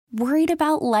Worried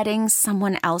about letting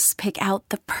someone else pick out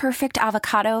the perfect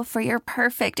avocado for your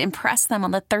perfect impress them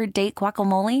on the third date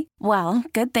guacamole? Well,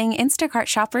 good thing Instacart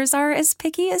shoppers are as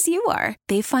picky as you are.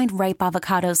 They find ripe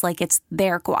avocados like it's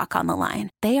their guac on the line.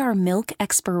 They are milk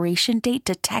expiration date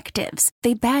detectives.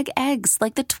 They bag eggs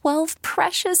like the 12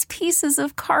 precious pieces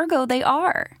of cargo they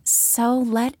are. So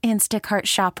let Instacart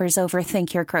shoppers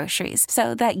overthink your groceries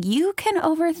so that you can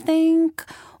overthink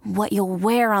what you'll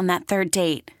wear on that third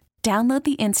date. Download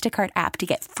the Instacart app to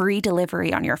get free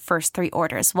delivery on your first 3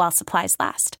 orders while supplies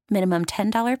last. Minimum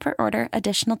 $10 per order.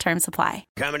 Additional terms apply.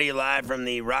 Coming to you live from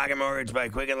the Rocket Mortgage by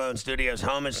Quicken Loan Studios.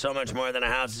 Home is so much more than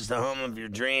a house. It's the home of your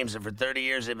dreams. And for 30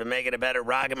 years, they've been making it better.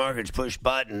 Rocket Mortgage. Push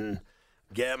button.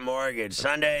 Get mortgage.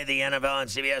 Sunday, the NFL and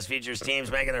CBS features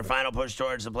teams making their final push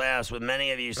towards the playoffs, with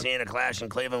many of you seeing a clash in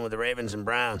Cleveland with the Ravens and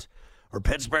Browns. Or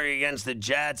Pittsburgh against the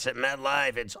Jets at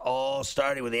MetLife. It's all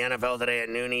starting with the NFL today at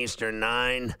noon Eastern,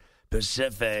 9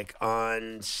 Pacific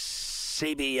on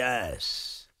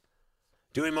CBS.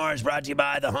 Doing More is brought to you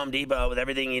by the Home Depot, with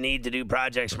everything you need to do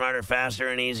projects smarter, faster,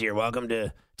 and easier. Welcome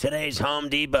to today's Home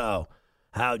Depot.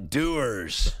 How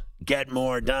doers get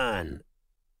more done.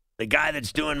 The guy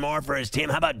that's doing more for his team,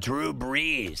 how about Drew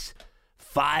Brees?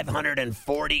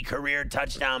 540 career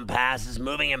touchdown passes,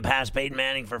 moving him past Peyton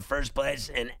Manning for first place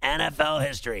in NFL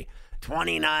history.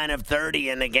 29 of 30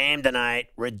 in the game tonight.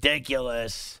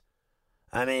 Ridiculous.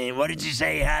 I mean, what did you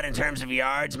say he had in terms of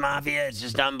yards, Mafia? It's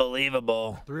just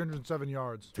unbelievable. 307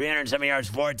 yards. 307 yards,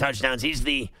 4 touchdowns. He's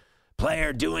the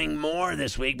player doing more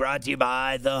this week, brought to you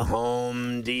by the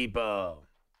Home Depot.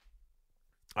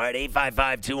 All right,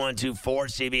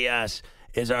 855-212-4CBS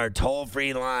is our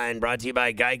toll-free line, brought to you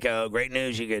by Geico. Great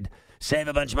news. You could save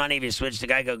a bunch of money if you switch to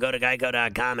Geico. Go to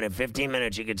geico.com, and in 15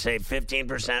 minutes, you could save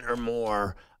 15% or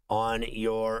more on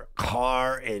your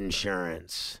car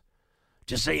insurance.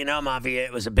 Just so you know, Mafia,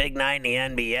 it was a big night in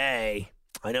the NBA.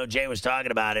 I know Jay was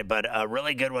talking about it, but a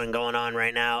really good one going on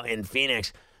right now in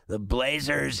Phoenix. The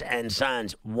Blazers and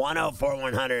Suns,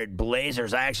 104-100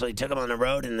 Blazers. I actually took them on the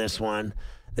road in this one.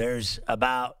 There's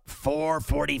about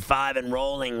 4:45 and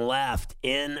rolling left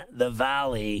in the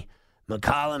Valley.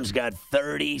 McCollum's got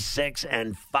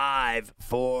 36-5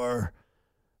 for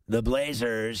the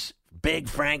Blazers. Big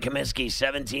Frank Kaminsky,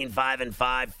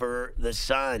 17-5-5 for the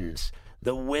Suns.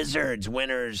 The Wizards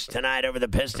winners tonight over the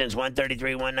Pistons,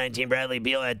 133-119. Bradley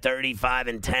Beal had 35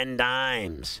 and 10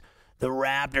 dimes. The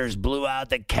Raptors blew out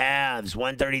the Cavs,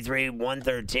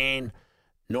 133-113.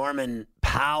 Norman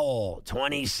Powell,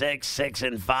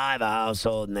 26-6-5, a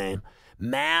household name.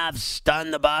 Mavs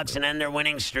stunned the Bucks and end their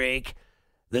winning streak.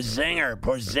 The Zinger,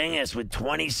 Porzingis, with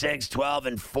 26, 12,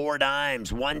 and 4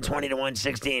 dimes,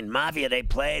 120-116. Mafia, they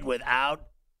played without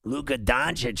Luka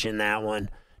Doncic in that one.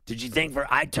 Did you think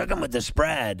I took them with the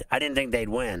spread. I didn't think they'd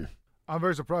win. I'm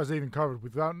very surprised they even covered.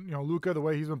 Without, Luka, the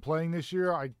way he's been playing this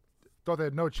year, I thought they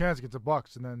had no chance against the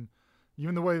Bucks. And then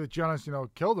even the way that Giannis,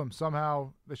 killed them,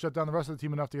 somehow they shut down the rest of the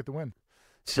team enough to get the win.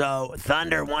 So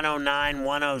Thunder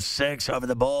 109-106 over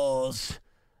the Bulls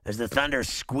as the Thunder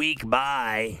squeak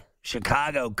by.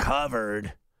 Chicago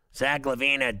covered. Zach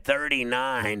LaVine had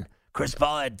 39. Chris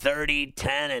Paul had 30,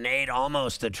 10, and 8,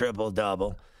 almost a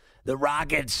triple-double. The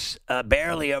Rockets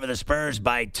barely over the Spurs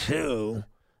by 2.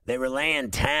 They were laying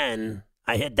 10.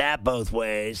 I hit that both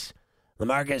ways.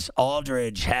 LaMarcus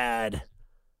Aldridge had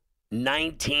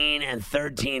 19 and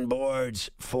 13 boards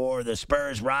for the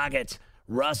Spurs. Rockets,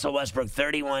 Russell Westbrook,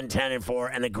 31, 10, and 4.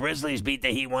 And the Grizzlies beat the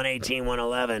Heat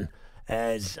 118-111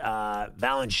 as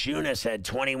Valanciunas had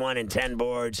 21 and 10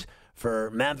 boards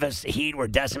for Memphis. The Heat were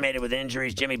decimated with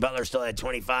injuries. Jimmy Butler still had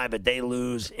 25, but they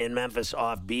lose in Memphis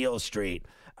off Beale Street.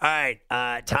 All right,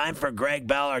 time for Greg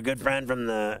Bell, our good friend from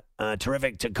the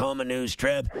terrific Tacoma News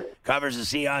Trib. Covers the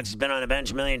Seahawks, has been on a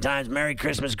bench a million times. Merry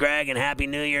Christmas, Greg, and Happy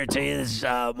New Year to you. This is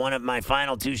one of my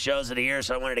final 2 shows of the year,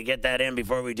 so I wanted to get that in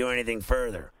before we do anything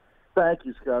further. Thank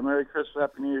you, Scott. Merry Christmas,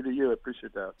 Happy New Year to you. I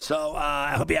appreciate that. So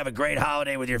I hope you have a great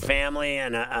holiday with your family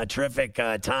and a terrific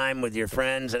time with your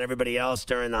friends and everybody else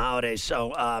during the holidays.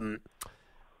 So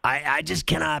I just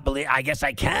cannot believe, I guess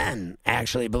I can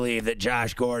actually believe that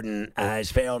Josh Gordon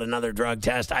has failed another drug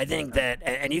test. I think that,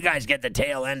 and you guys get the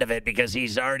tail end of it because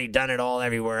he's already done it all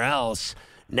everywhere else.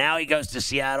 Now he goes to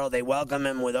Seattle. They welcome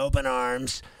him with open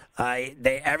arms.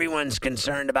 Everyone's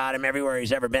concerned about him everywhere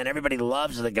he's ever been. Everybody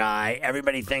loves the guy.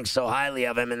 Everybody thinks so highly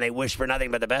of him, and they wish for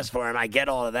nothing but the best for him. I get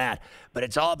all of that. But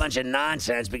it's all a bunch of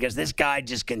nonsense because this guy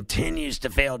just continues to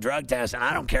fail drug tests, and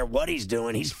I don't care what he's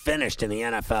doing. He's finished in the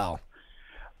NFL.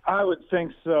 I would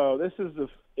think so. This is the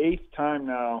 8th time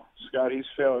now, Scott, he's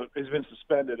failed. He's been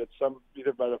suspended at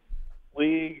either by the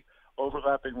league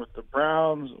overlapping with the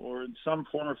Browns or in some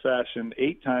form or fashion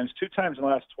 8 times, 2 times in the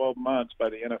last 12 months by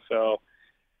the NFL.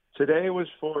 Today was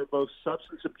for both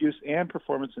substance abuse and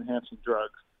performance-enhancing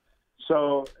drugs.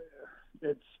 So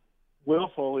it's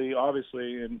willfully,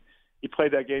 obviously, and he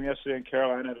played that game yesterday in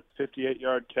Carolina, had a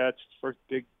 58-yard catch, first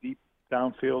big, deep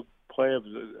downfield play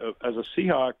as a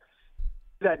Seahawk.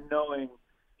 That knowing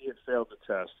he had failed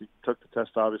the test. He took the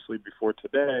test, obviously, before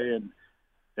today,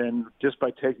 and just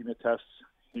by taking the test,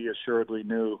 he assuredly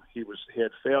knew he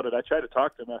had failed it. I tried to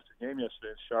talk to him after the game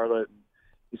yesterday in Charlotte, and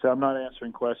he said, "I'm not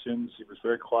answering questions." He was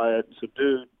very quiet and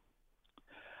subdued.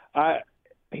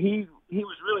 He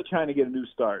was really trying to get a new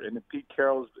start. And in Pete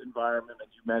Carroll's environment, as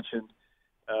you mentioned,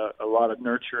 a lot of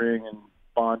nurturing and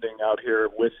bonding out here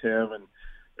with him, and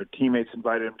their teammates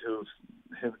invited him to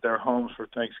their homes for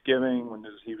Thanksgiving when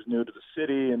he was new to the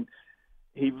city, and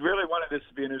he really wanted this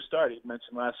to be a new start. He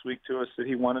mentioned last week to us that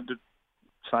he wanted to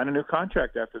sign a new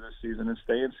contract after this season and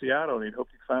stay in Seattle, and he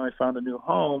hoped he finally found a new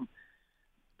home.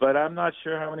 But I'm not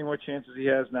sure how many more chances he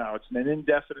has now. It's an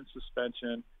indefinite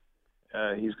suspension.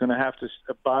 He's going to have to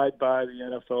abide by the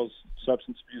NFL's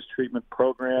substance abuse treatment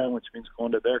program, which means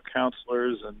going to their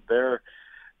counselors and their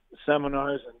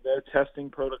seminars and their testing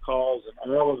protocols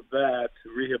and all of that to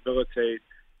rehabilitate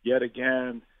yet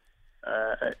again.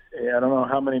 I don't know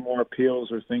how many more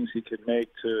appeals or things he could make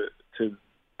to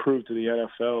prove to the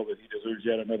NFL that he deserves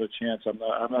yet another chance. I'm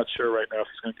not sure right now if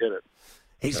he's going to get it.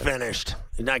 He's finished.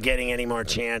 He's not getting any more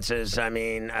chances. I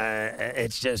mean,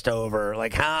 it's just over.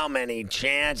 Like, how many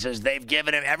chances they've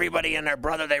given him? Everybody and their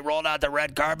brother, they rolled out the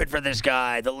red carpet for this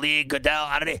guy. The league, Goodell,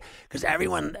 because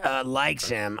everyone likes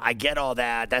him. I get all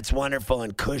that. That's wonderful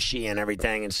and cushy and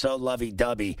everything and so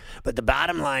lovey-dovey. But the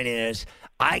bottom line is,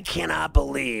 I cannot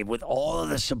believe, with all of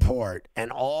the support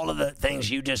and all of the things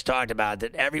you just talked about,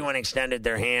 that everyone extended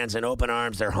their hands and open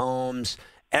arms, their homes,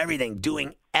 everything,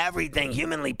 doing everything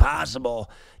humanly possible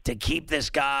to keep this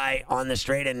guy on the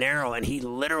straight and narrow. And he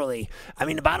literally, I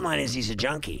mean, the bottom line is he's a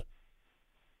junkie.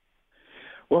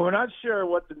 Well, we're not sure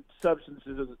what the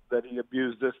substances that he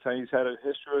abused this time. He's had a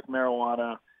history with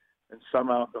marijuana and some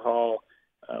alcohol.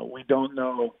 We don't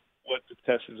know what the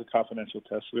test is, a confidential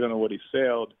test. We don't know what he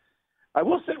failed. I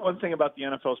will say one thing about the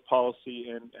NFL's policy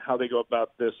and how they go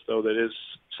about this, though, that is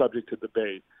subject to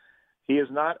debate. He is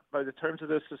not, by the terms of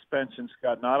this suspension,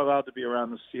 Scott, not allowed to be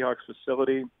around the Seahawks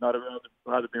facility, not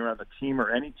allowed to be around the team or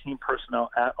any team personnel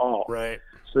at all. Right.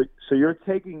 So you're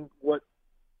taking what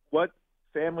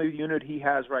family unit he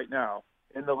has right now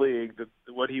in the league,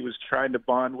 what he was trying to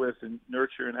bond with and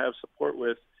nurture and have support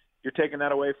with, you're taking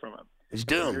that away from him. He's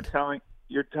doomed.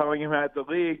 You're telling him at the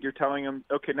league, you're telling him,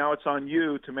 okay, now it's on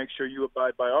you to make sure you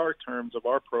abide by our terms of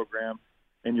our program,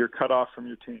 and you're cut off from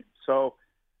your team. So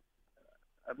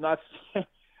I'm not.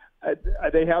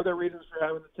 They have their reasons for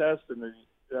having the test and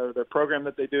the program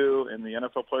that they do, and the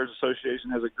NFL Players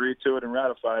Association has agreed to it and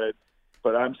ratified it.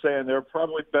 But I'm saying there are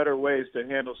probably better ways to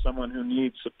handle someone who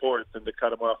needs support than to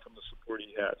cut him off from the support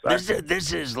he has.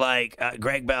 This is like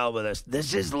Greg Bell with us.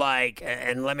 This is like,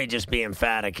 and let me just be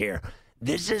emphatic here.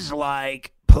 This is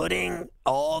like putting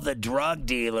all the drug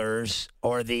dealers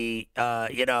or the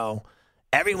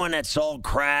everyone that sold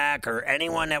crack or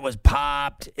anyone that was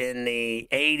popped in the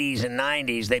 80s and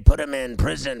 90s, they put them in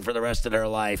prison for the rest of their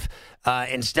life.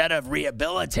 Instead of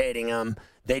rehabilitating them,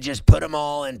 they just put them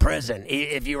all in prison.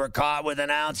 If you were caught with an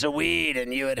ounce of weed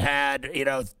and you had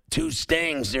 2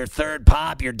 stings, your third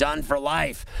pop, you're done for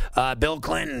life. Bill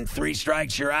Clinton, 3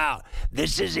 strikes, you're out.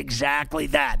 This is exactly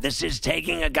that. This is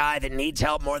taking a guy that needs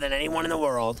help more than anyone in the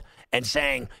world and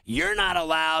saying, you're not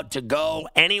allowed to go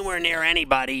anywhere near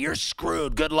anybody. You're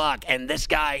screwed. Good luck. And this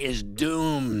guy is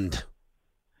doomed.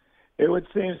 It would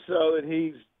seem so that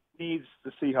he needs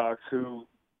the Seahawks, who,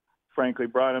 frankly,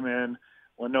 brought him in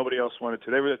when nobody else wanted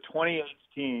to. They were the 28th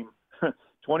team.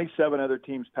 27 other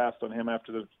teams passed on him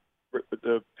after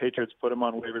the Patriots put him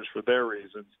on waivers for their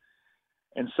reasons.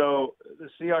 And so the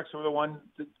Seahawks were the one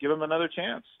to give him another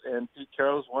chance. And Pete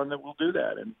Carroll's one that will do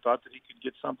that and thought that he could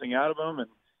get something out of him.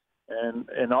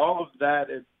 And all of that,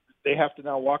 they have to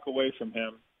now walk away from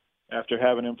him after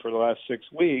having him for the last 6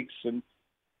 weeks. And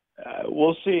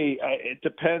we'll see. It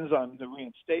depends on the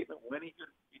reinstatement, when he could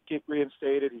get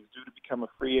reinstated. He's due to become a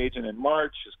free agent in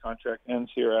March. His contract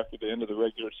ends here after the end of the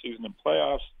regular season and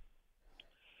playoffs.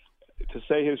 To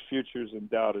say his future is in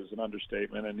doubt is an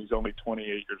understatement, and he's only 28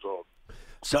 years old.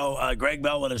 So, Greg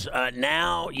Bell with us.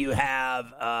 Now you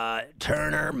have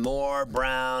Turner, Moore,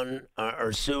 Brown,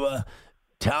 Ursua.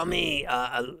 Tell me,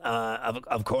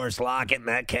 of course, Lockett,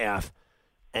 Metcalf.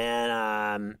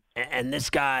 And this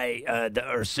guy, the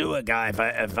Ursua guy,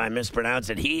 if I mispronounce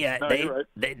it, you're right.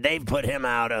 they've put him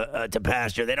out to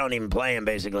pasture. They don't even play him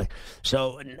basically.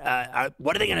 So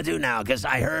what are they going to do now? Because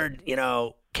I heard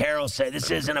Carroll say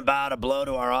this isn't about a blow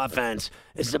to our offense.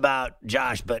 This is about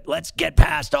Josh. But let's get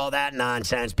past all that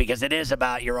nonsense because it is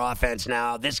about your offense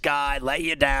now. This guy let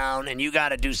you down, and you got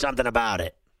to do something about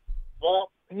it.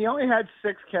 Well, he only had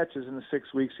 6 catches in the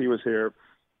 6 weeks he was here.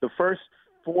 The first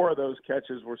 4 of those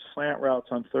catches were slant routes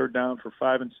on third down for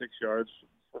 5 and 6 yards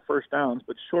for first downs,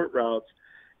 but short routes,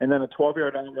 and then a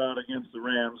 12-yard out route against the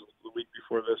Rams the week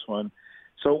before this one.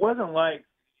 So it wasn't like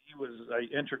he was an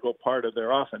integral part of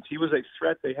their offense. He was a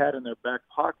threat they had in their back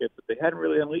pocket, but they hadn't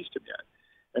really unleashed him yet.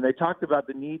 And they talked about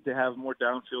the need to have more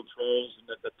downfield throws, and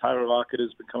that Tyler Lockett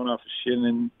has been coming off a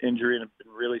shin injury and had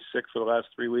been really sick for the last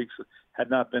 3 weeks, had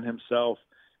not been himself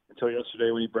until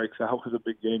yesterday when he breaks out with a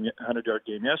big game, 100-yard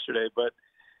game yesterday. But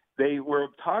they were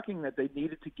talking that they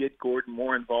needed to get Gordon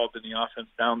more involved in the offense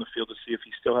down the field to see if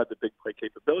he still had the big play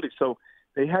capability. So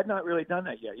they had not really done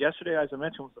that yet. Yesterday, as I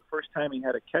mentioned, was the first time he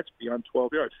had a catch beyond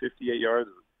 12 yards, 58 yards,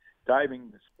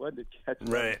 diving, splendid catch.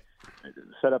 Right.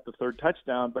 Set up the third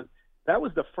touchdown. But that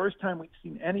was the first time we'd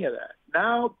seen any of that.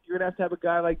 Now you're going to have a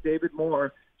guy like David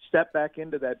Moore step back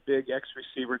into that big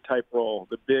X-receiver type role,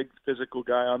 the big physical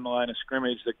guy on the line of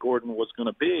scrimmage that Gordon was going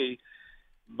to be.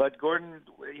 But Gordon,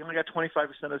 he only got 25%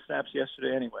 of the snaps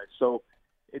yesterday anyway. So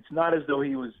it's not as though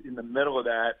he was in the middle of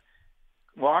that.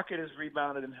 Lockett is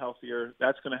rebounded and healthier.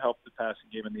 That's going to help the passing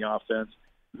game in the offense.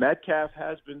 Metcalf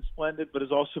has been splendid, but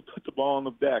has also put the ball on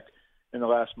the deck in the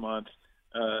last month.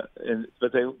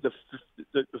 But the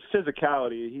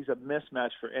physicality, he's a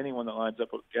mismatch for anyone that lines up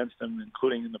against him,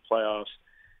 including in the playoffs.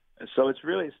 And so it's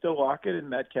still Lockett and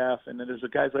Metcalf, and then there's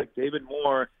guys like David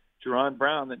Moore, Jerron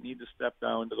Brown that need to step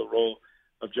down into the role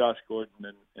of Josh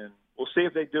Gordon, and we'll see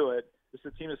if they do it. This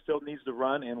is a team that still needs to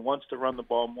run and wants to run the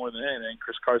ball more than anything.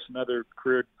 Chris Carson, another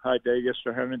career high day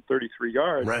yesterday, 133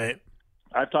 yards. Right.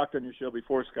 I've talked on your show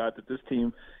before, Scott, that this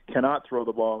team cannot throw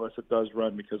the ball unless it does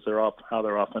run because how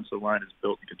their offensive line is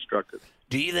built and constructed.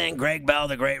 Do you think Greg Bell,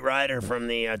 the great writer from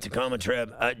the Tacoma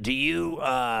trip, do you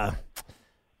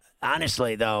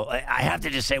honestly, though, I have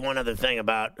to just say one other thing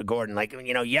about Gordon.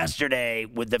 Yesterday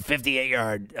with the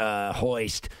 58-yard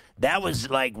hoist, that was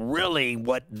really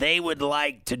what they would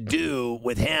like to do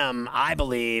with him, I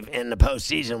believe, in the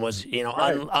postseason was,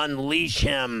 right. Unleash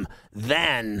him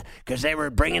then, because they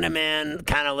were bringing him in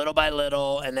kind of little by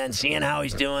little and then seeing how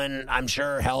he's doing, I'm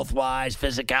sure, health-wise,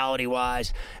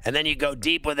 physicality-wise, and then you go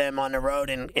deep with him on the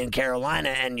road in Carolina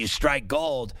and you strike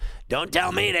gold. Don't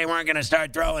tell me they weren't going to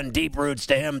start throwing deep routes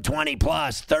to him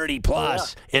 20-plus,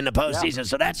 30-plus in the postseason,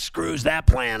 so that screws that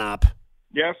plan up.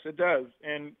 Yes, it does,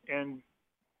 and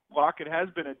Lockett has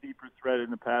been a deeper threat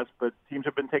in the past, but teams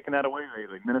have been taking that away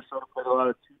lately. Minnesota played a lot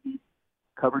of 2-deep,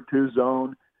 cover 2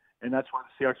 zone, and that's why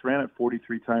the Seahawks ran it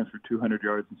 43 times for 200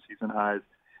 yards in season highs.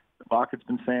 Lockett's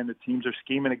been saying that teams are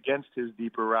scheming against his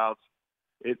deeper routes.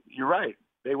 You're right.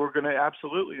 They were going to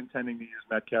absolutely intending to use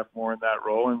Metcalf more in that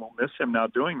role, and we'll miss him now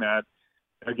doing that.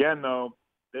 Again, though,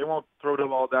 they won't throw the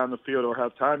ball down the field or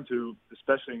have time to,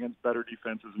 especially against better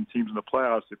defenses and teams in the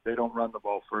playoffs, if they don't run the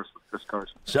ball first with Chris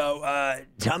Carson. So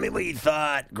tell me what you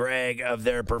thought, Greg, of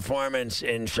their performance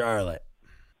in Charlotte.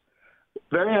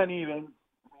 Very uneven.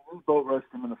 We boat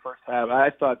rushed them in the first half.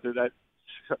 I thought that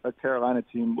Carolina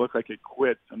team looked like it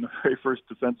quit on the very first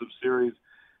defensive series.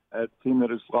 A team that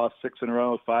has lost 6 in a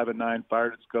row, 5-9,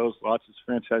 fired its ghost, lost its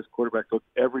franchise quarterback, looked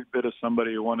every bit of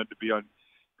somebody who wanted to be on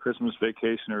Christmas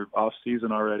vacation or off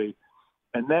season already.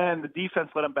 And then the defense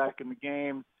let them back in the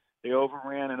game. They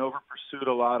overran and over-pursued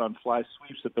a lot on fly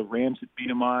sweeps that the Rams had beat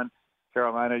them on.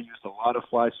 Carolina used a lot of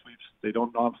fly sweeps they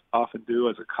don't often do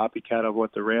as a copycat of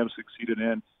what the Rams succeeded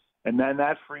in. And then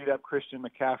that freed up Christian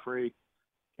McCaffrey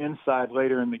inside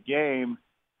later in the game.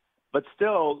 But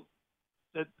still,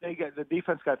 the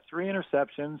defense got 3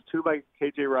 interceptions, 2 by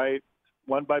K.J. Wright,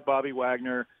 1 by Bobby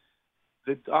Wagner.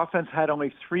 The offense had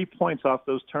only 3 points off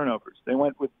those turnovers. They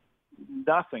went with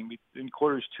nothing in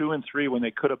quarters 2 and 3 when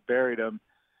they could have buried them.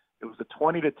 It was a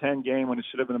 20-10 game when it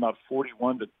should have been about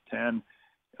 41-10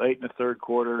 late in the third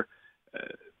quarter.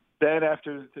 Then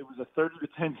after it was a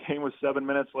 30-10 game with 7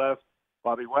 minutes left,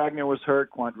 Bobby Wagner was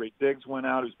hurt. Quandre Diggs went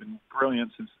out, who's been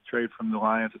brilliant since the trade from the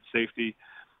Lions at safety.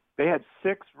 They had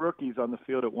 6 rookies on the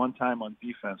field at one time on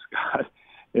defense, God,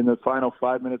 in the final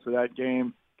 5 minutes of that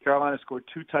game. Carolina scored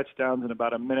 2 touchdowns in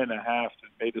about a minute and a half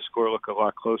and made the score look a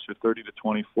lot closer,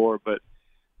 30-24. But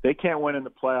they can't win in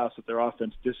the playoffs if their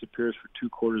offense disappears for 2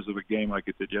 quarters of a game like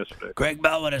it did yesterday. Greg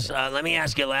Bell with us. Let me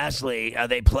ask you lastly,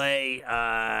 they play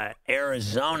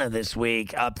Arizona this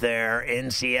week up there in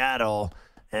Seattle.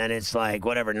 and it's like,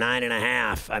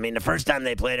 9.5. I mean, the first time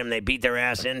they played them, they beat their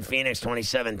ass in Phoenix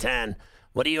 27-10.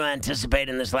 What do you anticipate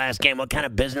in this last game? What kind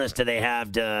of business do they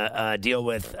have to deal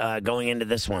with going into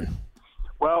this one?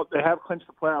 Well, they have clinched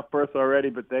the playoff berth already,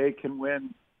 but they can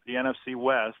win the NFC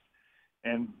West,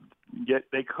 and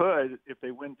they could, if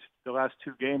they win the last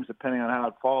two games, depending on how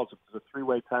it falls. If there's a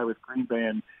three-way tie with Green Bay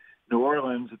and New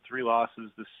Orleans at 3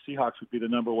 losses, the Seahawks would be the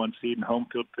number 1 seed and home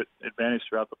field advantage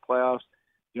throughout the playoffs.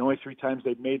 The only 3 times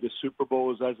they've made the Super Bowl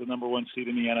was as the number 1 seed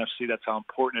in the NFC. That's how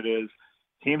important it is.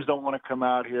 Teams don't want to come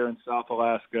out here in South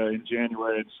Alaska in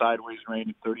January and sideways rain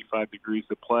at 35 degrees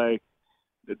to play.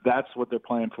 That's what they're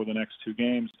playing for the next 2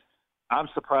 games. I'm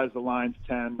surprised the line's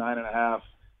 9.5.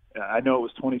 I know it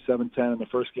was 27-10 in the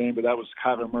first game, but that was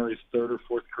Kyler Murray's 3rd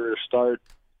or 4th career start.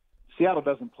 Seattle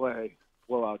doesn't play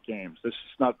blowout games. This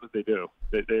is not what they do.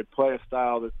 They play a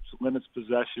style that limits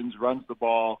possessions, runs the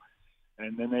ball,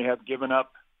 and then they have given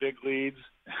up big leads,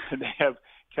 and they have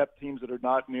kept teams that are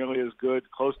not nearly as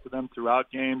good close to them throughout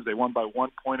games. They won by 1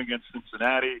 point against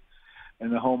Cincinnati in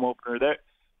the home opener.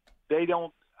 They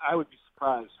don't. I would be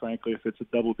surprised, frankly, if it's a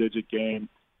double-digit game.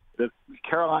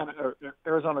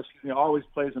 Arizona, always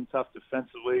plays them tough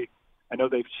defensively. I know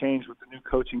they've changed with the new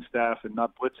coaching staff and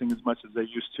not blitzing as much as they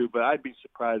used to, but I'd be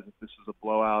surprised if this is a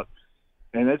blowout.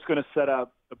 And it's going to set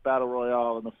up a battle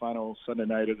royale in the final Sunday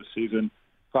night of the season.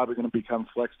 Probably going to become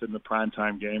flexed in the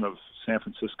primetime game of San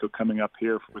Francisco coming up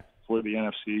here for the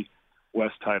NFC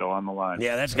West title on the line.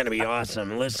 Yeah, that's going to be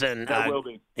awesome. Listen, that will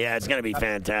be. Yeah, it's going to be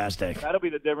fantastic. That'll be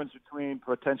the difference between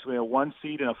potentially a 1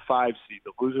 seed and a 5 seed.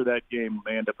 The loser of that game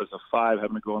may end up as a 5,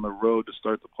 having to go on the road to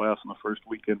start the playoffs on the first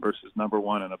weekend versus number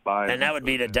 1 and a bye. And that would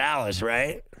be to Dallas,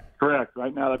 right? Correct.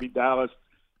 Right now, that'd be Dallas,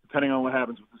 depending on what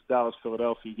happens with this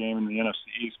Dallas-Philadelphia game in the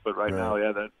NFC East. But right now,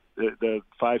 yeah, the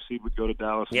 5 seed would go to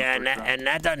Dallas. Yeah, and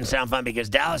that doesn't sound fun because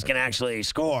Dallas can actually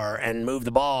score and move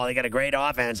the ball. They got a great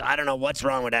offense. I don't know what's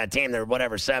wrong with that team. They're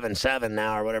 7-7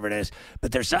 now or whatever it is.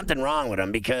 But there's something wrong with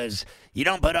them because you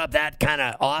don't put up that kind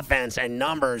of offense and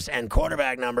numbers and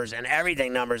quarterback numbers and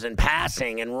everything numbers and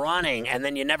passing and running, and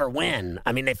then you never win.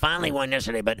 I mean, they finally won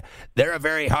yesterday, but they're a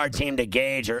very hard team to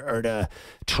gauge or to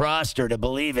trust or to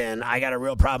believe in. I got a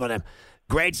real problem with them.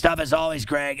 Great stuff as always,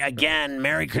 Greg. Again,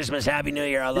 Merry Christmas, Happy New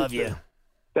Year. I love you.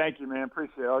 Thank you, man.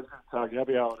 Appreciate it. I was going to talk to you.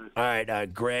 Happy holidays. All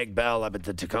right, Greg Bell up at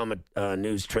the Tacoma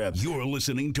News Trib. You're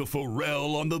listening to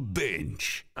Pharrell on the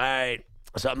Bench. All right,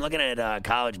 so I'm looking at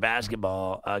college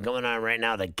basketball going on right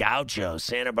now. The Gauchos,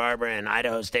 Santa Barbara and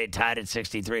Idaho State tied at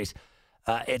 63s.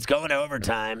 It's going to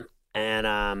overtime, and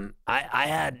I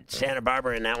had Santa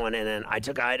Barbara in that one, and then I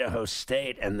took Idaho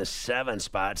State in the 7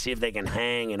 spot, see if they can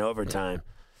hang in overtime.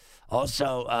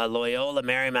 Also, Loyola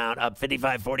Marymount up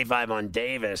 55-45 on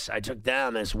Davis. I took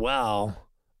them as well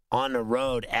on the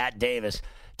road at Davis.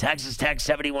 Texas Tech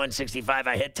 71-65.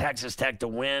 I hit Texas Tech to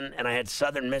win, and I had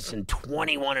Southern Miss in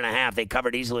 21.5. They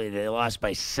covered easily. They lost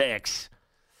by 6.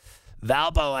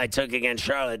 Valpo I took against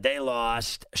Charlotte. They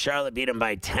lost. Charlotte beat them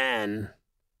by 10.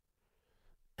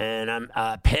 And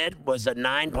Pitt was a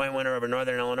 9-point winner over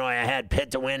Northern Illinois. I had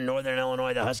Pitt to win. Northern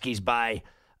Illinois, the Huskies by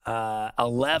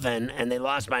 11, and they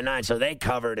lost by 9, so they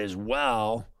covered as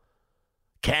well.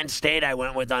 Kent State I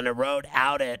went with on the road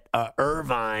out at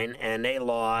Irvine, and they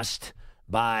lost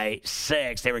by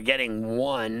 6. They were getting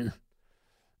 1.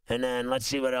 And then let's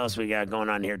see what else we got going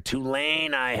on here.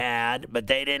 Tulane I had, but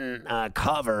they didn't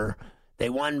cover.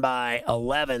 They won by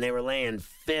 11. They were laying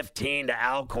 15 to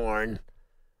Alcorn.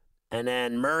 And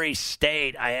then Murray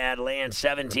State I had laying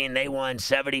 17. They won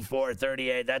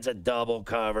 74-38. That's a double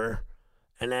cover.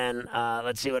 And then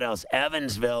let's see what else.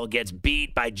 Evansville gets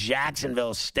beat by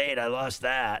Jacksonville State. I lost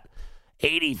that.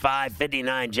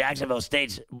 85-59. Jacksonville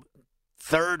State's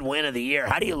 3rd win of the year.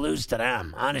 How do you lose to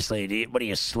them? Honestly, what are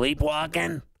you,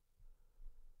 sleepwalking?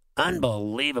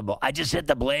 Unbelievable. I just hit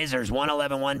the Blazers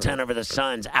 111-110 over the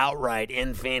Suns outright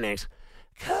in Phoenix.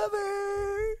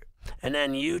 Cover. And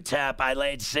then UTEP, I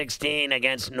laid 16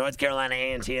 against North Carolina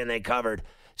A&T, and they covered.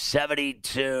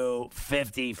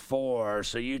 72-54,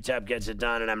 so UTEP gets it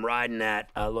done, and I'm riding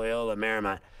that Loyola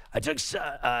Marymount. I took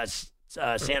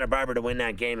Santa Barbara to win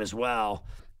that game as well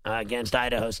against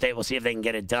Idaho State. We'll see if they can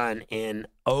get it done in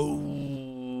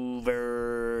overtime.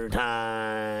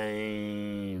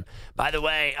 By the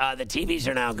way, the TVs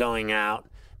are now going out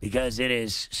because it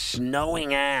is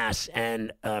snowing ass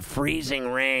and freezing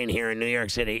rain here in New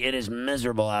York City. It is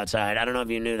miserable outside. I don't know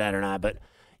if you knew that or not, but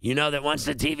you know that once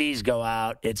the TVs go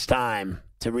out, it's time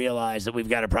to realize that we've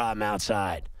got a problem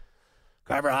outside.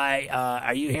 Carver High,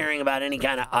 are you hearing about any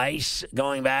kind of ice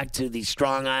going back to the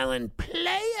Strong Island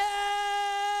Playa?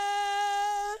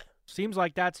 Seems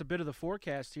like that's a bit of the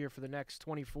forecast here for the next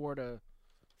 24 to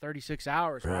 36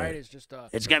 hours, right? It's just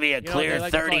it's going to be a clear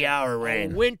 30-hour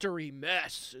rain. A wintry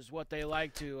mess is what they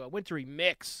like to. A wintry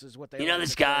mix is what they. You know,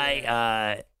 this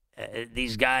guy.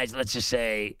 These guys. Let's just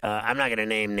say I'm not going to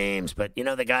name names, but you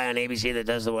know the guy on ABC that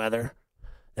does the weather.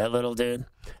 That little dude,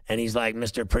 and he's like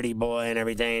Mr. Pretty Boy and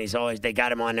everything. And they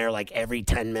got him on there like every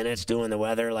 10 minutes doing the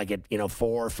weather, like at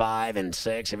 4, 5, and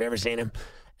 6. Have you ever seen him?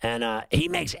 And he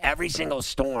makes every single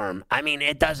storm. I mean,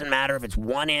 it doesn't matter if it's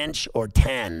 1 inch or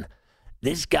 10.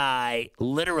 This guy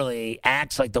literally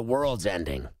acts like the world's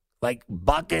ending. Like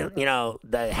bucket,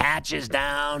 the hatch is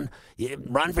down. You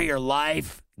run for your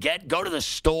life. Go to the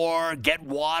store. Get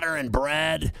water and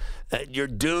bread. You're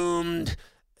doomed.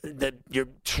 Your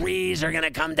trees are going to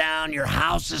come down. Your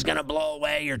house is going to blow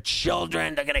away. Your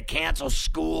children, they're going to cancel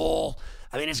school.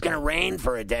 I mean, it's going to rain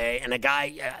for a day. And a guy,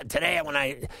 today,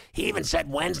 he even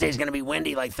said Wednesday's going to be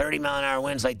windy, like 30-mile-an-hour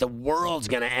winds, like the world's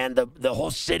going to end. The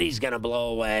whole city's going to blow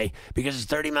away because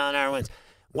it's 30-mile-an-hour winds.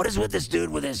 What is with this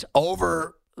dude with his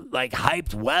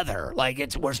hyped weather?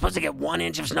 Like, we're supposed to get 1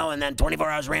 inch of snow and then 24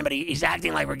 hours rain, but he's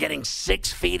acting like we're getting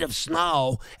 6 feet of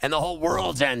snow and the whole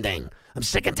world's ending. I'm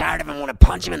sick and tired of him. I want to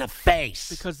punch him in the face.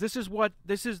 Because this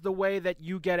is the way that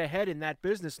you get ahead in that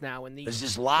business now. This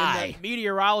is lie. In the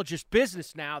meteorologist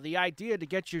business now, the idea to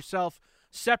get yourself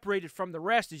separated from the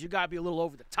rest is you got to be a little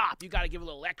over the top. You got to give a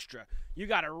little extra. You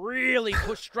got to really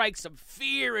strike some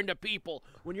fear into people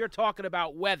when you're talking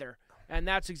about weather. And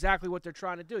that's exactly what they're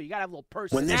trying to do. You got to have a little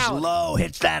personality. When this low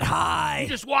hits that high. You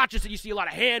just watch this and you see a lot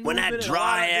of hand movement. When that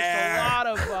dry air. A lot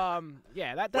of,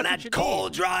 that's when that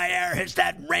cold, dry air hits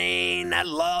that rain, that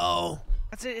low.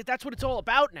 That's it. That's what it's all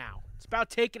about now. It's about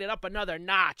taking it up another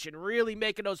notch and really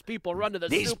making those people run to the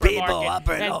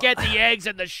supermarket and get the eggs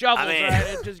and the shovels, right,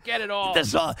 and just get it all.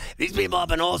 These people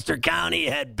up in Ulster County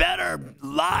had better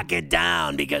lock it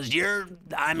down because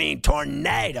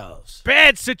tornadoes.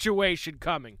 Bad situation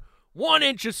coming. 1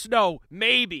 inch of snow,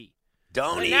 maybe.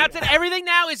 That's it. Everything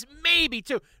now is maybe,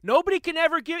 too. Nobody can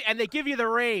ever give, and they give you the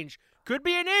range. Could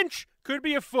be an inch, could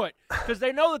be a foot, because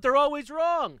they know that they're always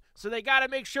wrong. So they got to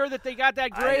make sure that they got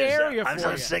that gray area for you. I'm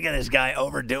so sick of this guy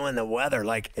overdoing the weather.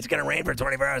 Like, it's going to rain for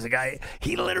 24 hours. The guy,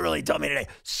 he literally told me today,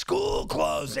 school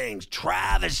closings,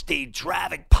 travesty,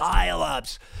 traffic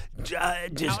pileups,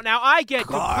 now I get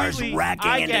cars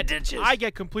wrecking into ditches. I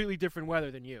get completely different weather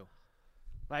than you.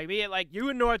 Like you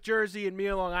in North Jersey and me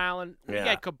in Long Island, we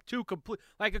got two complete.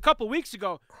 Like a couple weeks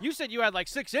ago, you said you had like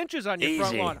 6 inches on your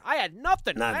front lawn. I had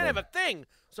nothing. I didn't have a thing.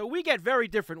 So we get very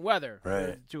different weather,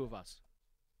 the two of us.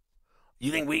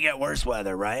 You think we get worse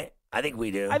weather, right? I think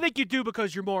we do. I think you do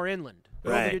because you're more inland.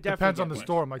 Right. It depends on the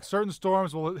storm. Like certain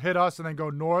storms will hit us and then go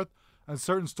north, and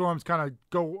certain storms kind of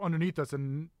go underneath us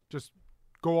and just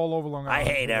go all over Long Island.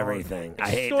 I hate everything. I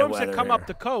hate storms the weather that come here. up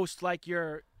the coast, like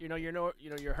your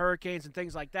hurricanes and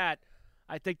things like that.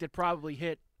 I think that probably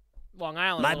hit Long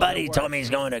Island. My buddy told me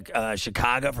he's going to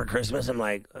Chicago for Christmas. I'm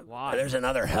like, why? There's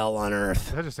another hell on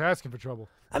earth. They're just asking for trouble.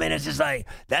 I mean, it's just like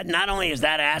that. Not only is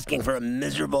that asking for a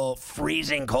miserable,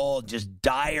 freezing cold, just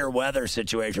dire weather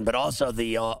situation, but also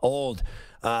the old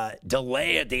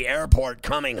delay at the airport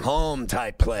coming home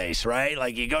type place, right?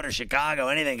 Like you go to Chicago,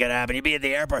 anything could happen. You be at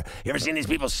the airport. You ever seen these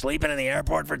people sleeping in the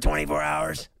airport for 24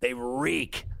 hours? They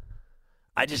reek.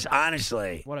 I just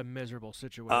honestly. What a miserable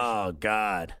situation. Oh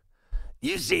God.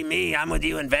 You see me, I'm with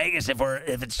you in Vegas. If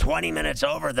it's 20 minutes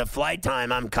over the flight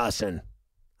time, I'm cussing.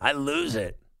 I lose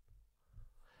it.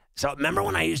 So remember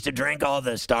when I used to drink all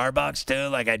the Starbucks too?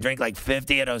 Like I drink like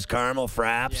 50 of those caramel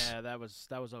fraps. Yeah, that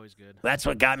was always good. That's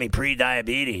what got me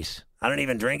pre-diabetes. I don't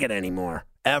even drink it anymore.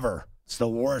 Ever. It's the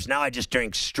worst. Now I just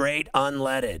drink straight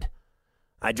unleaded.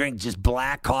 I drink just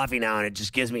black coffee now and it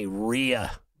just gives me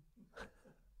Rhea.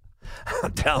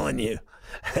 I'm telling you.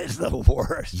 It's the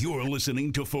worst. You're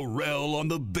listening to Pharrell on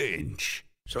the Bench.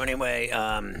 So anyway,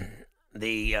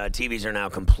 the TVs are now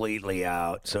completely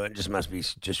out, so it just must be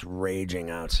just raging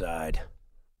outside.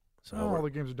 So all the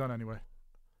games are done anyway.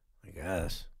 I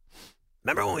guess.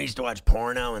 Remember when we used to watch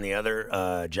porno in the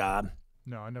other job?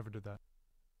 No, I never did that.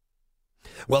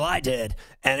 Well, I did,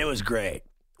 and it was great.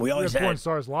 We always had Porn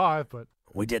Stars Live, but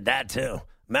we did that too.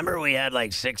 Remember we had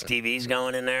like 6 TVs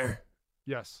going in there?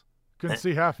 Yes. Couldn't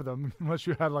see half of them unless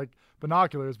you had like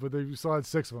binoculars, but you still had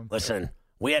 6 of them. Listen,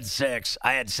 we had 6.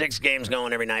 I had 6 games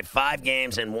going every night, 5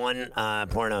 games and 1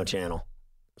 porno channel.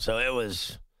 So it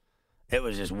was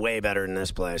just way better than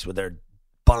this place with their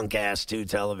bunk ass 2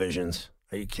 televisions.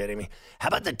 Are you kidding me? How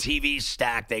about the TV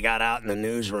stack they got out in the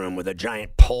newsroom with a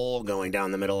giant pole going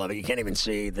down the middle of it? You can't even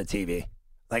see the TV.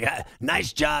 Like,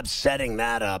 nice job setting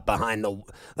that up behind the,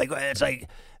 like, it's like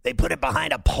they put it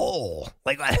behind a pole.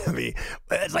 Like, I mean,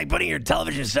 it's like putting your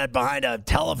television set behind a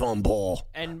telephone pole.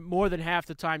 And more than half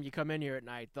the time you come in here at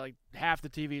night, like half the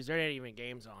TVs, there ain't even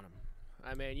games on them.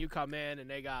 I mean, you come in and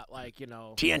they got like,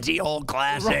 TNT old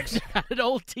classics. Right, an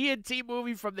old TNT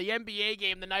movie from the NBA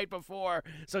game the night before.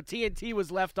 So TNT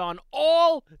was left on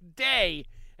all day.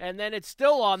 And then it's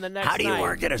still on the next night. How do you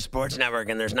work at a sports network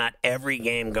and there's not every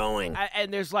game going?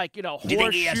 And there's like, Do you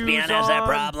think ESPN has that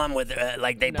problem with,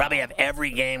 they probably have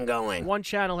every game going? One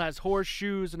channel has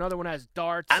horseshoes, another one has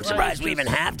darts. I'm surprised we even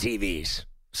have TVs.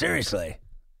 Seriously.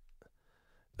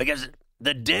 Because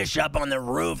the dish up on the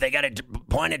roof, they got it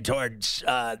pointed towards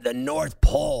the North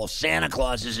Pole. Santa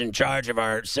Claus is in charge of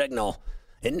our signal.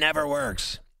 It never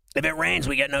works. If it rains,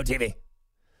 we get no TV.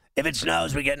 If it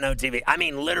snows, we get no TV. I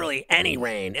mean, literally any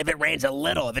rain. If it rains a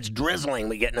little, if it's drizzling,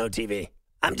 we get no TV.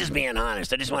 I'm just being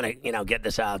honest. I just want to, get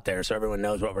this out there so everyone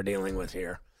knows what we're dealing with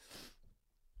here.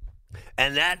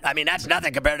 And that's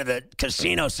nothing compared to the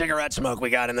casino cigarette smoke we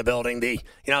got in the building.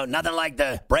 Nothing like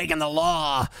the breaking the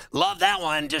law. Love that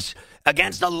one. Just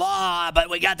against the law, but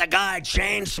we got the guy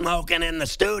chain smoking in the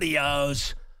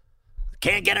studios.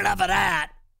 Can't get enough of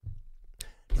that.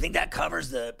 You think that covers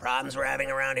the problems we're having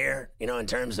around here? In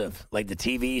terms of like the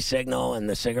TV signal and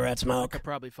the cigarette smoke? I could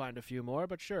probably find a few more,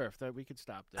 but sure, we could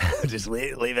stop there. Just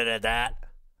leave it at that.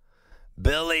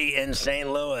 Billy in St.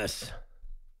 Louis.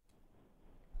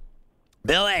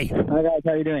 Billy. Hi, guys.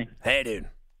 How you doing? Hey, dude.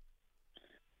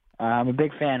 I'm a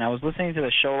big fan. I was listening to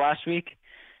the show last week,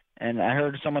 and I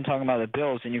heard someone talking about the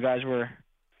Bills, and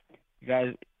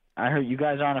I heard you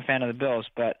guys aren't a fan of the Bills,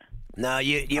 but... No,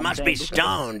 you must be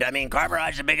stoned. I mean, Carver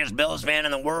High's the biggest Bills fan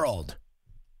in the world.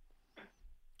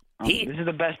 This is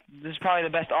the best. This is probably the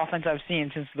best offense I've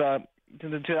seen since the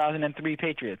 2003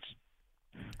 Patriots.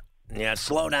 Yeah,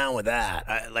 slow down with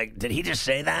that. Did he just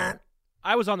say that?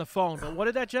 I was on the phone, but what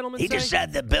did that gentleman say? He just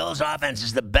said the Bills' offense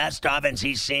is the best offense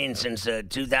he's seen since the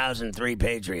 2003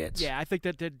 Patriots. Yeah, I think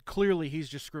that clearly he's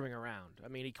just screwing around. I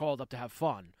mean, he called up to have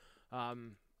fun.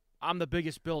 I'm the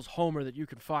biggest Bills homer that you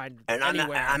can find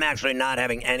anywhere. I'm actually not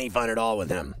having any fun at all with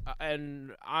him.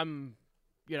 And I'm,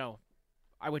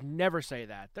 I would never say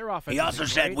that. Their offense. He also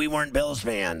said we weren't Bills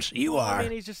fans. You are. I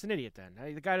mean, he's just an idiot then.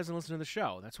 The guy doesn't listen to the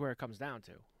show. That's where it comes down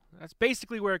to. That's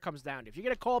basically where it comes down to. If you're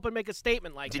going to call up and make a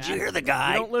statement like that. Did you hear the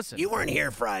guy? You don't listen. You weren't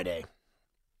here Friday.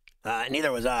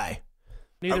 Neither was I.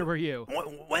 Neither were you.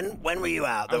 When were you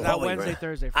out? I was out Wednesday,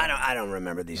 Thursday, Friday. I don't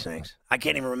remember these things. I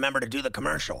can't even remember to do the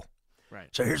commercial. Right.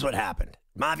 So here's what happened.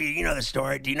 Mafia, you know the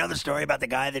story. Do you know the story about the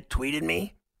guy that tweeted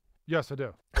me? Yes, I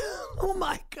do. Oh,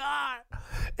 my God.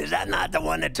 Is that not the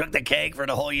one that took the cake for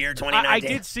the whole year 2019? I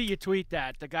did see you tweet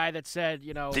that. The guy that said,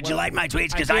 Did you like my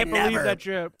tweets? Because I can't believe that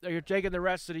you're taking the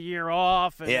rest of the year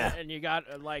off. And you got,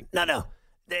 No.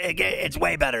 It's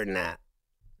way better than that.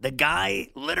 The guy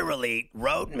literally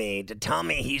wrote me to tell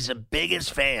me he's the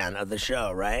biggest fan of the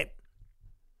show, right?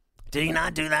 Did he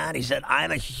not do that? He said,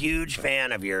 I'm a huge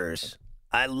fan of yours.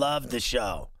 I love the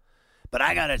show. But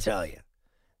I got to tell you,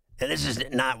 and this is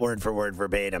not word for word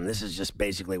verbatim. This is just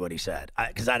basically what he said,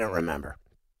 because I don't remember.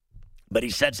 But he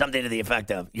said something to the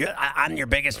effect of, I'm your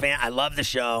biggest fan. I love the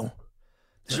show.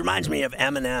 This reminds me of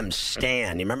Eminem's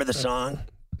Stan. You remember the song?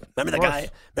 Remember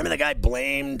the guy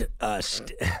blamed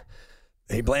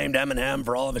he blamed Eminem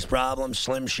for all of his problems,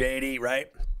 Slim Shady, right?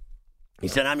 He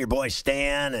said, I'm your boy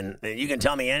Stan, and you can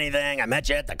tell me anything. I met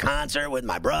you at the concert with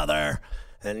my brother,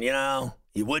 and,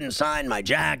 you wouldn't sign my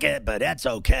jacket, but that's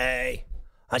okay.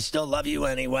 I still love you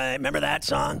anyway. Remember that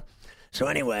song? So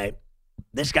anyway,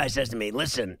 this guy says to me,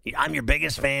 listen, I'm your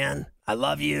biggest fan. I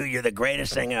love you. You're the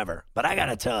greatest thing ever. But I got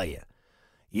to tell you,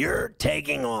 you're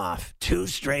taking off 2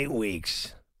 straight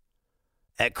weeks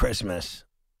at Christmas.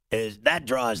 That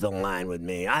draws the line with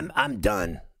me. I'm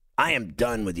done. I am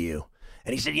done with you.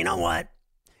 And he said, you know what?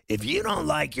 If you don't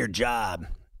like your job,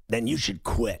 then you should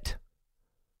quit.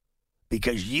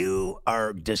 Because you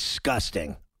are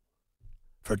disgusting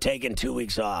for taking 2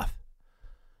 weeks off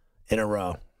in a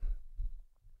row.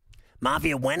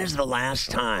 Mafia, when is the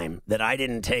last time that I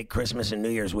didn't take Christmas and New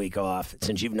Year's week off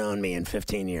since you've known me in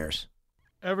 15 years?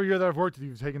 Every year that I've worked with you,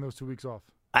 you've taken those 2 weeks off.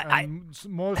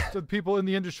 Most of the people in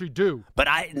the industry do. But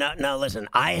listen,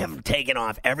 I have taken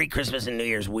off every Christmas and New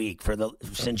Year's week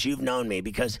since you've known me,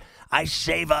 because I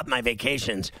save up my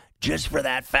vacations just for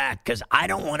that fact, because I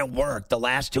don't want to work the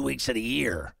last 2 weeks of the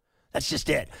year. That's just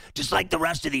it. Just like the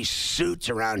rest of these suits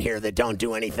around here that don't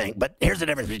do anything. But here's the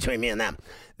difference between me and them.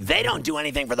 They don't do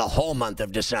anything for the whole month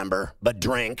of December but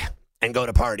drink and go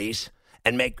to parties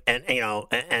and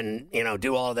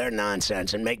do all their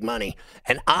nonsense and make money.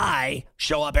 And I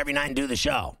show up every night and do the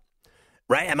show.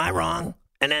 right? Am I wrong?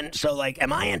 And then, so, like,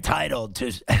 am I entitled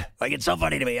to, like, it's so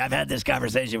funny to me. I've had this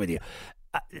conversation with you.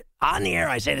 On the air,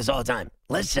 I say this all the time.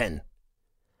 Listen,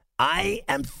 I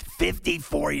am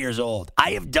 54 years old.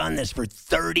 I have done this for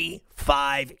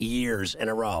 35 years in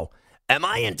a row. Am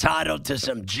I entitled to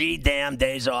some G-damn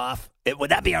days off?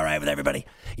 Would that be all right with everybody?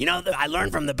 You know, I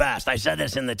learned from the best. I said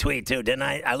this in the tweet, too, didn't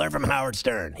I? I learned from Howard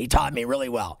Stern. He taught me really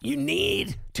well. You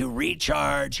need to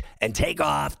recharge and take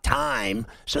off time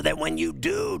so that when you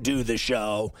do the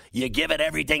show, you give it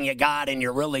everything you got and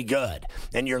you're really good.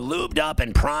 And you're lubed up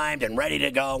and primed and ready to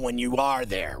go when you are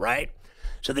there, right?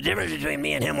 So the difference between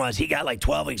me and him was he got like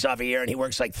 12 weeks off a year and he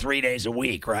works like 3 days a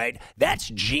week, right? That's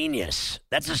genius.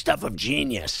 That's the stuff of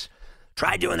genius.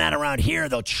 Try doing that around here.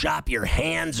 They'll chop your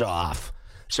hands off.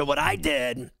 So what I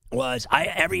did was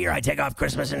every year I take off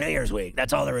Christmas and New Year's week.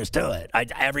 That's all there is to it.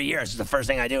 Every year, it's the first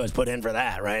thing I do is put in for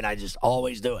that, right? I just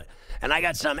always do it. And I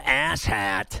got some ass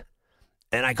hat,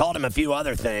 and I called him a few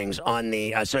other things on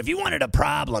the so if you wanted a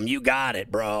problem, you got it,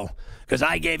 bro. Because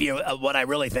I gave you what I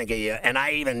really think of you. And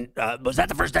I even, was that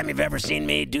the first time you've ever seen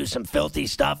me do some filthy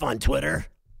stuff on Twitter?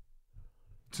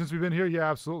 Since we've been here,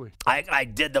 yeah, absolutely. I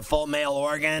did the full male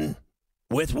organ.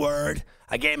 With word.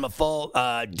 I gave him a full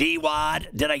D-wad.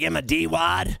 Did I give him a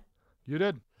D-wad? You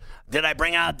did. Did I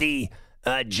bring out the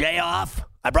J-off?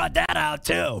 I brought that out,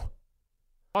 too.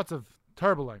 Lots of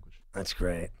terrible language. That's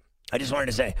great. I just wanted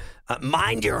to say,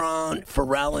 mind your own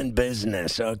Pharrellin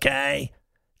business, okay?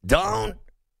 Don't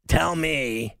tell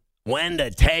me when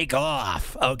to take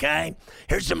off, okay?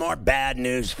 Here's some more bad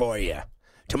news for you.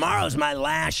 Tomorrow's my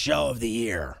last show of the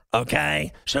year,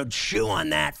 okay? So chew on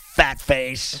that, fat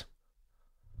face.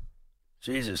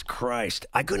 Jesus Christ.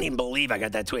 I couldn't even believe I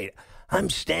got that tweet. I'm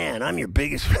Stan. I'm your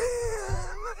biggest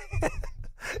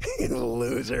You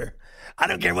loser. I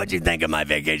don't care what you think of my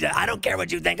vacation. I don't care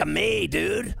what you think of me,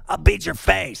 dude. I'll beat your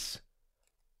face.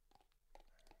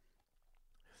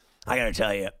 I got to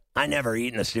tell you, I never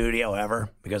eat in the studio ever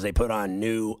because they put on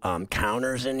new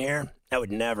counters in here. I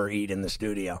would never eat in the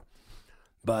studio.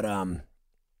 But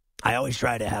I always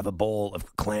try to have a bowl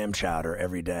of clam chowder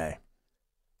every day.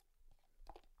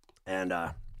 And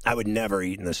I would never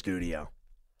eat in the studio.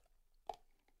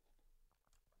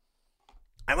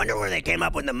 I wonder where they came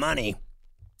up with the money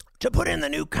to put in the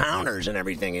new counters and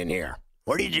everything in here.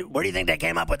 Where do you think they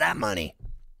came up with that money?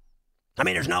 I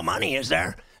mean, there's no money, is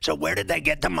there? So where did they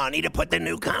get the money to put the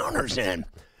new counters in?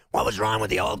 What was wrong with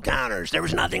the old counters? There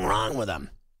was nothing wrong with them.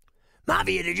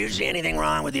 Mafia, did you see anything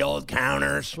wrong with the old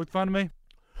counters? Look fun to me.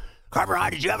 Carver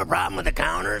High, did you have a problem with the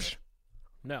counters?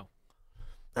 No.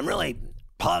 I'm really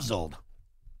puzzled.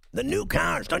 The new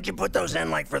counters, don't you put those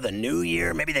in like for the new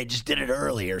year? Maybe they just did it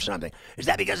early or something. Is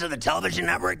that because of the television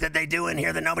network that they do in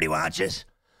here that nobody watches?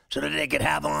 So that they could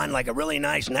have on like a really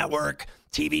nice network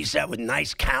TV set with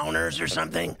nice counters or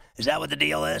something? Is that what the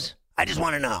deal is? I just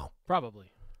want to know. Probably.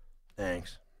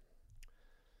 Thanks.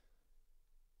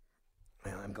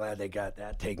 Well, I'm glad they got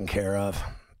that taken care of.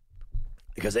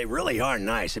 Because they really are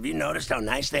nice. Have you noticed how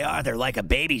nice they are? They're like a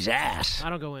baby's ass. I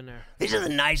don't go in there. These are the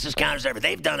nicest counters ever.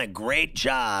 They've done a great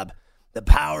job, the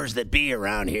powers that be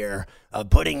around here, of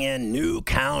putting in new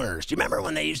counters. Do you remember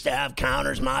when they used to have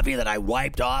counters, Mafia, that I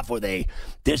wiped off with a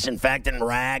disinfectant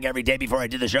rag every day before I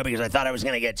did the show because I thought I was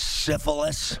going to get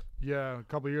syphilis? Yeah, a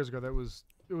couple of years ago, it was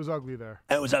ugly there.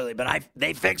 It was ugly, but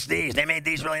they fixed these. They made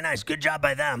these really nice. Good job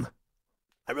by them.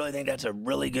 I really think that's a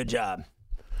really good job.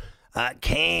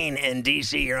 Kane in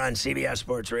D.C., you're on CBS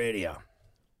Sports Radio.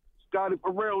 Scotty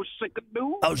Farrell, sick of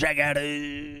dude. Oh, check out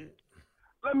it.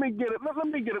 Let me get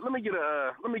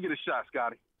a shot,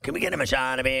 Scotty. Can we get him a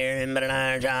shot of beer?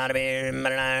 Shot of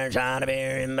beer, shot of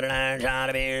beer, shot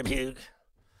of beer, puke.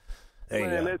 There you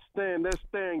go. That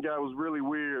Stan guy was really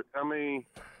weird. I mean,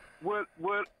 what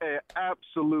an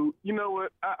absolute. You know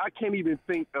what? I can't even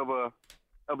think of a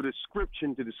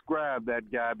description to describe that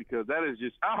guy because that is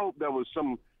just. I hope that was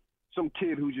some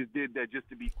kid who just did that just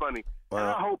to be funny. Wow. And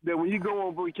I hope that when you go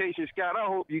on vacation, Scott, I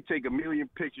hope you take 1 million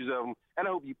pictures of them, and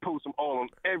I hope you post them all on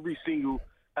every single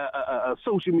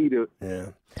social media. Yeah.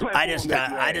 I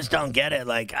just don't get it.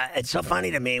 Like, it's so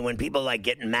funny to me when people like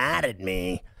get mad at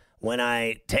me when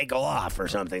I take off or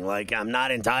something. Like, I'm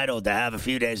not entitled to have a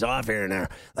few days off here and there.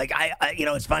 Like, I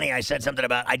it's funny. I said something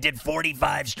about I did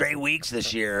 45 straight weeks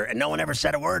this year, and no one ever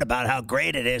said a word about how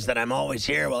great it is that I'm always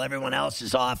here while everyone else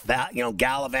is off,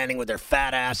 gallivanting with their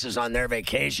fat asses on their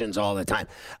vacations all the time.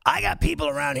 I got people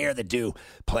around here that do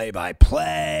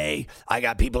play-by-play. I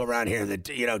got people around here that,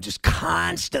 just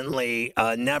constantly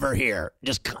never here.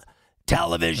 Just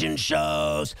television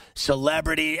shows,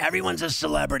 celebrity. Everyone's a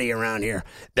celebrity around here.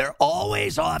 They're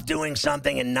always off doing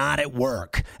something and not at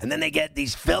work. And then they get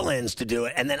these fill-ins to do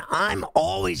it. And then I'm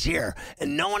always here,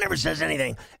 and no one ever says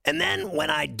anything. And then when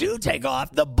I do take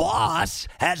off, the boss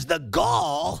has the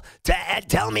gall to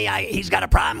tell me he's got a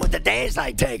problem with the days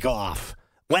I take off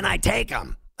when I take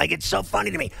them. Like, it's so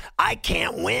funny to me. I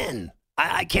can't win.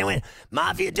 I can't win.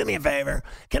 Mafia, do me a favor.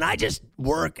 Can I just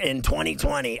work in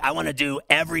 2020? I want to do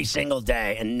every single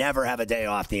day and never have a day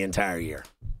off the entire year.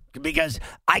 Because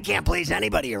I can't please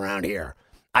anybody around here.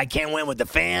 I can't win with the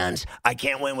fans. I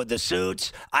can't win with the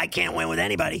suits. I can't win with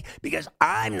anybody because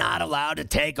I'm not allowed to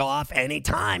take off any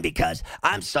time because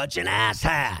I'm such an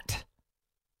asshat.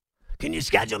 Can you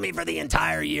schedule me for the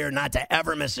entire year not to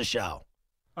ever miss a show?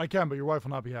 I can, but your wife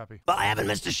will not be happy. Well, I haven't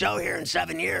missed a show here in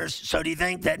 7 years, so do you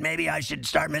think that maybe I should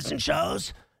start missing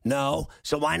shows? No.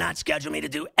 So why not schedule me to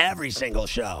do every single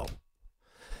show?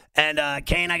 And,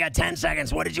 Kane, I got 10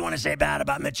 seconds. What did you want to say bad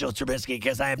about Mitchell Trubisky?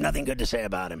 Because I have nothing good to say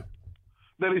about him.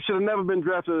 That he should have never been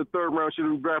drafted in the third round. Should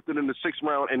have been drafted in the sixth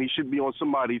round, and he should be on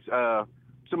somebody's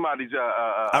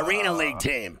Arena League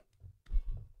team.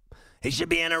 He should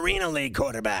be an Arena League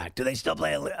quarterback. Do they still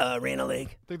play Arena League?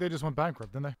 I think they just went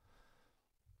bankrupt, didn't they?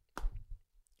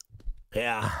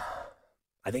 Yeah,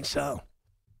 I think so.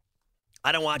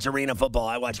 I don't watch arena football.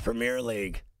 I watch Premier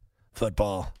League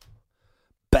football.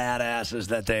 Badasses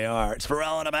that they are. It's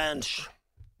Ferrall on a bench.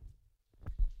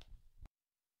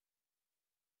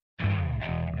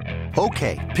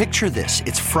 Okay, picture this.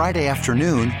 It's Friday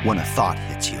afternoon when a thought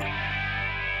hits you.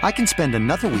 I can spend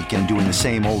another weekend doing the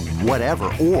same old whatever,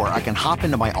 or I can hop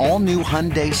into my all-new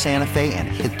Hyundai Santa Fe and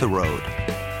hit the road.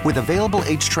 With available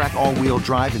H-Track all-wheel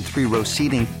drive and 3-row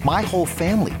seating, my whole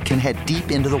family can head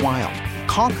deep into the wild.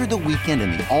 Conquer the weekend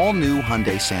in the all-new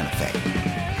Hyundai Santa Fe.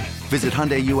 Visit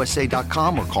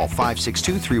HyundaiUSA.com or call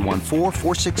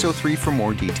 562-314-4603 for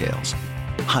more details.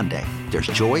 Hyundai, there's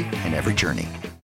joy in every journey.